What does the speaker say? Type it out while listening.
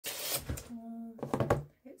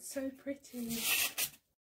It's so pretty.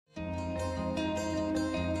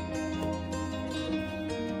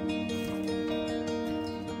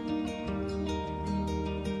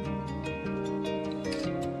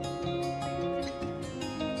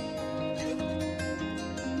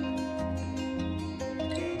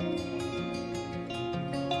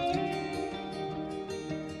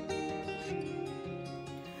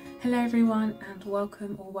 Hello everyone, and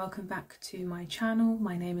welcome back to my channel.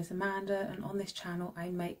 My name is Amanda, and on this channel I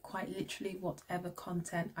make quite literally whatever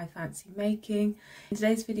content I fancy making. In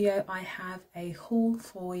today's video I have a haul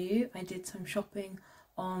for you. I did some shopping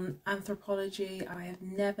on Anthropologie. I have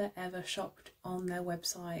never ever shopped on their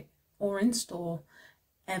website or in store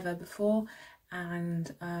ever before,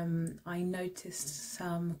 and I noticed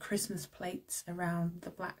some Christmas plates around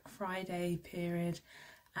the Black Friday period,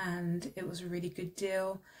 and it was a really good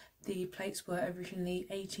deal. The plates were originally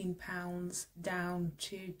 £18 down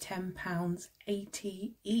to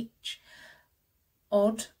 £10.80 each.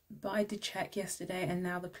 Odd, but I did check yesterday and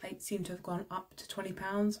now the plates seem to have gone up to £20.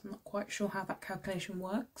 I'm not quite sure how that calculation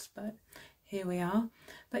works, but here we are.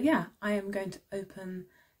 But yeah, I am going to open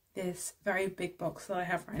this very big box that I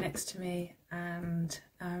have right next to me and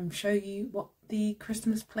show you what the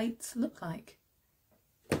Christmas plates look like.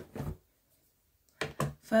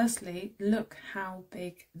 Firstly, look how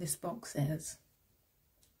big this box is.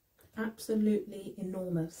 Absolutely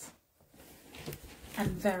enormous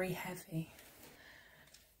and very heavy.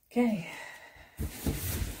 Okay.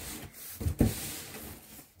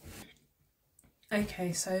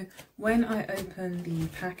 Okay, so when I open the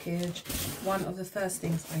package, one of the first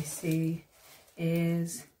things I see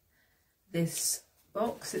is this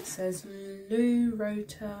box. It says Lou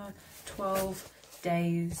Rota 12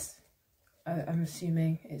 days. I'm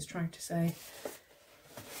assuming it's trying to say.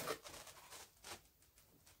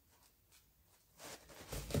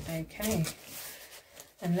 Okay,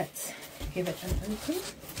 and let's give it an open.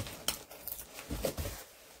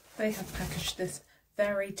 They have packaged this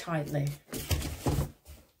very tightly.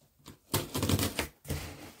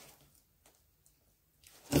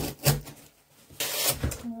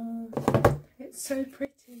 Oh, it's so pretty.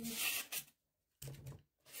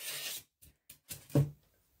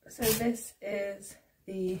 So this is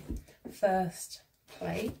the first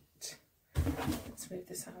plate. Let's move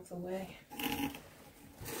this out of the way.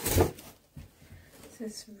 This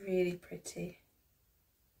is really pretty.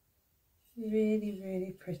 Really,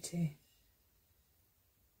 really pretty.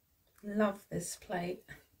 Love this plate.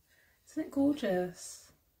 Isn't it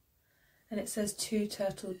gorgeous? And it says 2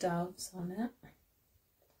 turtle doves on it.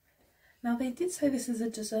 Now they did say this is a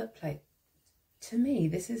dessert plate. To me,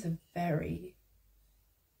 this is a very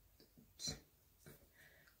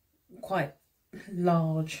quite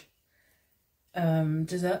large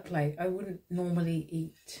dessert plate. I wouldn't normally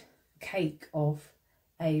eat cake off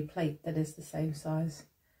a plate that is the same size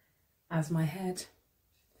as my head,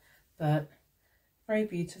 but very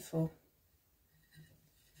beautiful.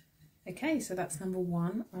 Okay, so that's number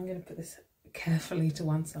one. I'm going to put this carefully to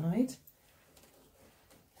one side.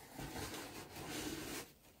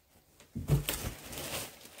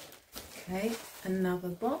 Okay, another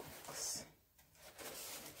box.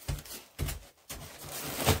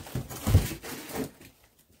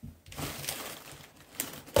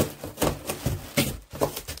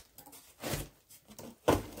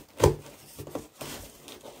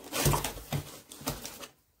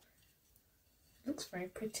 Looks very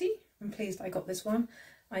pretty. I'm pleased I got this one.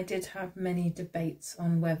 I did have many debates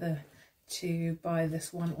on whether to buy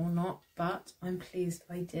this one or not, but I'm pleased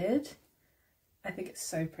I did. I think it's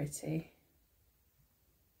so pretty.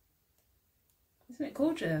 Isn't it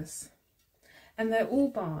gorgeous? And they're all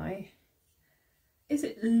by, is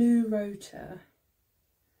it Lou Rota?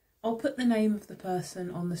 I'll put the name of the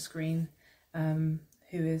person on the screen who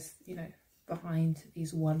is, you know, behind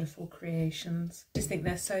these wonderful creations. I just think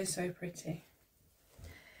they're so, so pretty.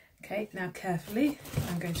 Okay, now carefully,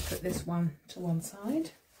 I'm going to put this one to one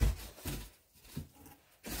side.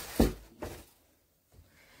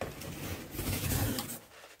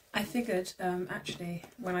 I figured, actually,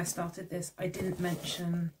 when I started this, I didn't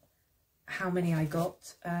mention how many I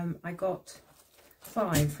got. I got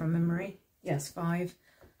 5 from memory. Yes, 5.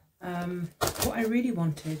 What I really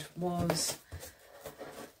wanted was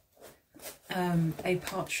a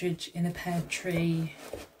partridge in a pear tree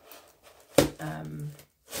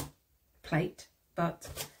plate, but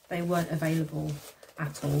they weren't available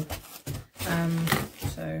at all.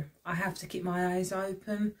 So I have to keep my eyes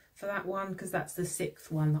open for that one, because that's the 6th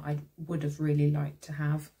one that I would have really liked to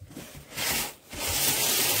have.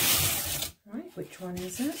 Right, which one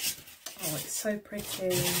is it? Oh, it's so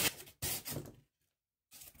pretty.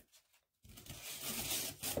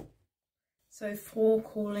 So 4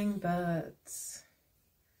 calling birds.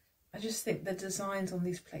 I just think the designs on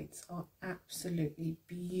these plates are absolutely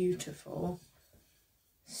beautiful.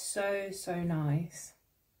 So, so nice.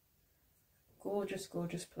 Gorgeous,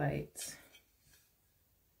 gorgeous plates.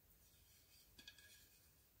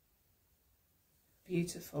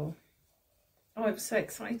 Beautiful. Oh, I'm so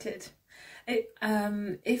excited.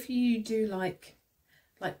 If you do like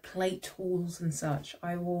plate hauls and such,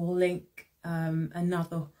 I will link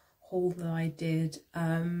another haul that I did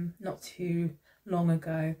not too long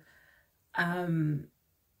ago.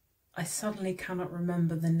 I suddenly cannot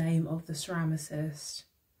remember the name of the ceramicist,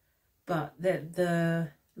 but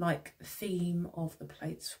the like theme of the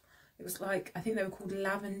plates, it was like, I think they were called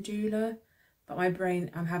lavandula, but my brain,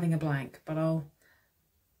 I'm having a blank, but I'll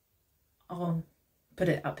put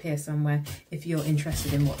it up here somewhere if you're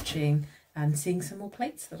interested in watching and seeing some more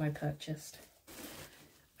plates that I purchased.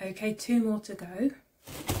 Okay, 2 more to go.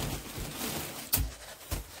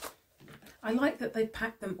 I like that they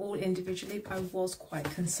packed them all individually, but I was quite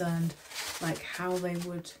concerned like how they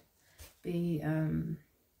would be,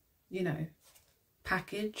 you know,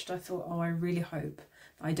 packaged. I thought, oh, I really hope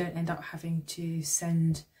that I don't end up having to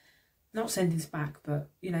not send this back, but,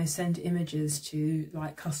 you know, send images to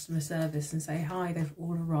like customer service and say, hi, they've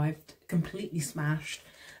all arrived completely smashed.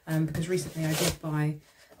 Because recently I did buy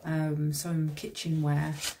some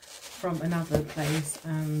kitchenware from another place,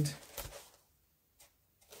 and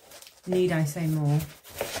need I say more?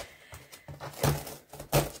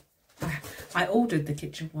 I ordered the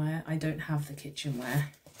kitchenware, I don't have the kitchenware.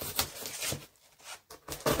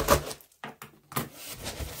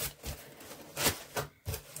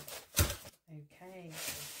 Okay.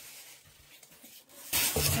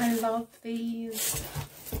 I love these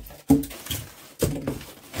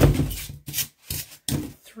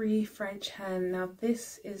 3 French hen. Now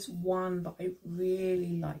this is one that I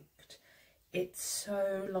really liked. It's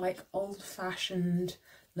so like old-fashioned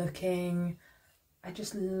looking. I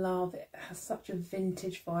just love it. It has such a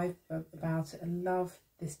vintage vibe about it. I love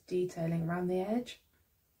this detailing around the edge.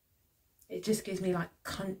 It just gives me like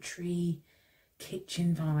country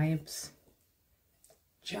kitchen vibes.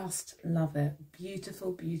 Just love it.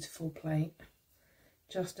 Beautiful, beautiful plate.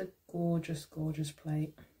 Just a gorgeous, gorgeous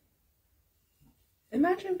plate.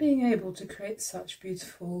 Imagine being able to create such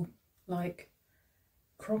beautiful like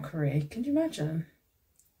crockery. Can you imagine?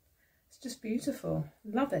 It's just beautiful.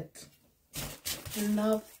 Love it.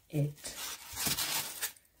 Love it.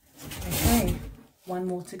 Okay, 1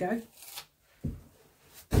 more to go.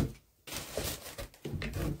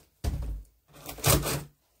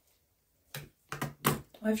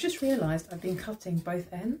 I've just realised I've been cutting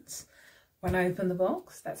both ends when I open the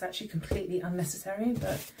box. That's actually completely unnecessary,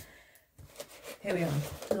 but here we are.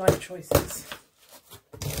 Life choices.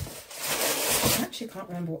 I actually can't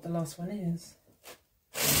remember what the last one is.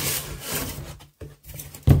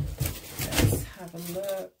 Let's have a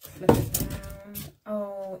look. Flip it around.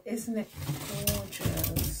 Oh, isn't it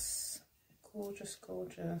gorgeous? Gorgeous,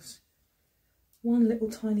 gorgeous. One little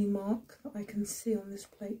tiny mark that I can see on this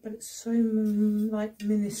plate, but it's so like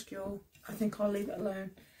minuscule. I think I'll leave it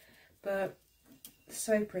alone. But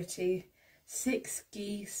so pretty. 6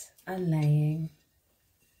 geese are laying.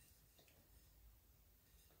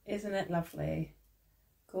 Isn't it lovely?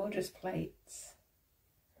 Gorgeous plates.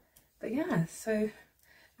 But yeah, so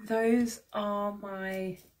those are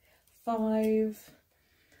my 5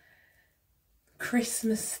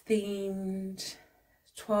 Christmas themed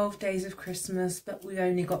 12 days of Christmas, but we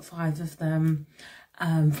only got 5 of them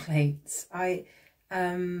plates. I'll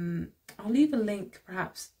leave a link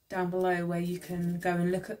perhaps down below where you can go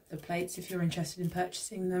and look at the plates if you're interested in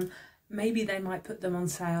purchasing them. Maybe they might put them on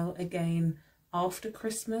sale again after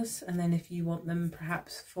Christmas, and then if you want them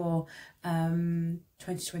perhaps for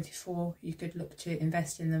 2024, you could look to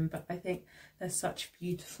invest in them. But I think they're such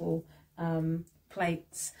beautiful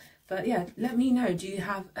plates. But yeah, let me know, do you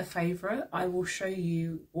have a favourite? I will show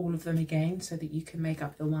you all of them again so that you can make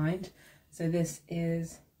up your mind. So this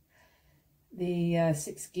is the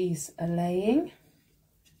 6 geese are laying.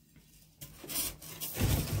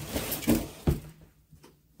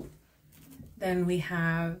 Then we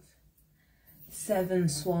have 7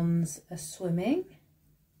 swans are swimming.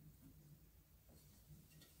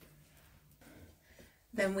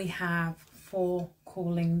 Then we have 4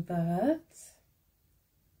 calling birds.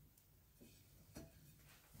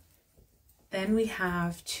 Then we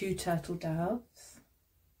have 2 turtle doves.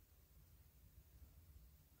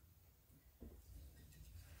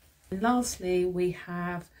 And lastly, we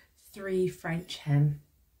have 3 French hen.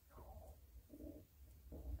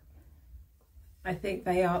 I think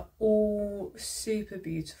they are all super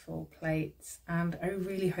beautiful plates, and I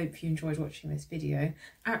really hope you enjoyed watching this video.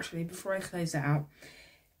 Actually, before I close it out,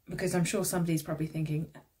 because I'm sure somebody's probably thinking,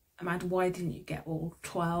 Amanda, why didn't you get all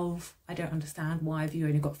 12? I don't understand, why have you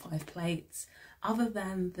only got 5 plates? Other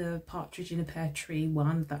than the partridge in a pear tree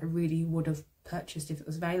one that I really would have purchased if it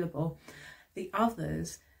was available, the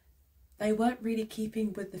others, they weren't really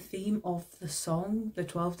keeping with the theme of the song, the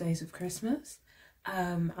 12 Days of Christmas.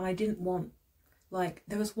 And I didn't want, like,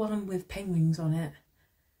 there was one with penguins on it,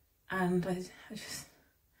 and I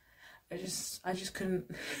just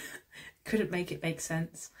couldn't make it make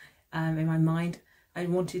sense in my mind. I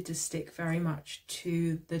wanted to stick very much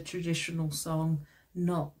to the traditional song,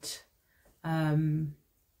 not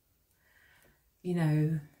you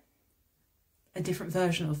know, a different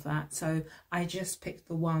version of that. So I just picked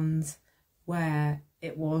the ones where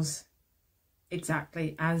it was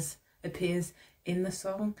exactly as appears in the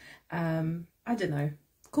song. I don't know,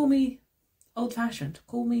 call me old-fashioned,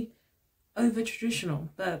 call me over traditional,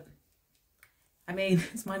 but I mean,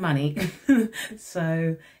 it's my money.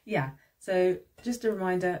 So yeah, so just a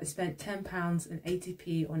reminder, I spent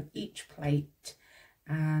 £10.80 on each plate,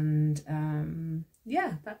 and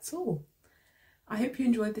yeah, that's all. I hope you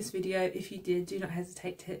enjoyed this video. If you did, do not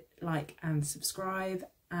hesitate to hit like and subscribe,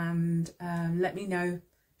 and let me know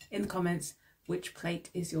in the comments which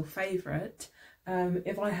plate is your favourite.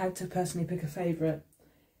 If I had to personally pick a favourite,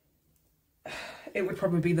 it would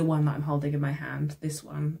probably be the one that I'm holding in my hand. This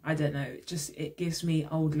one, I don't know, it gives me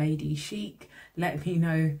old lady chic. Let me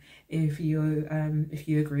know if you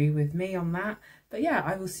agree with me on that. But yeah,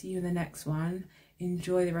 I will see you in the next one.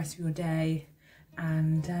 Enjoy the rest of your day,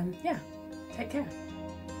 and yeah, take care.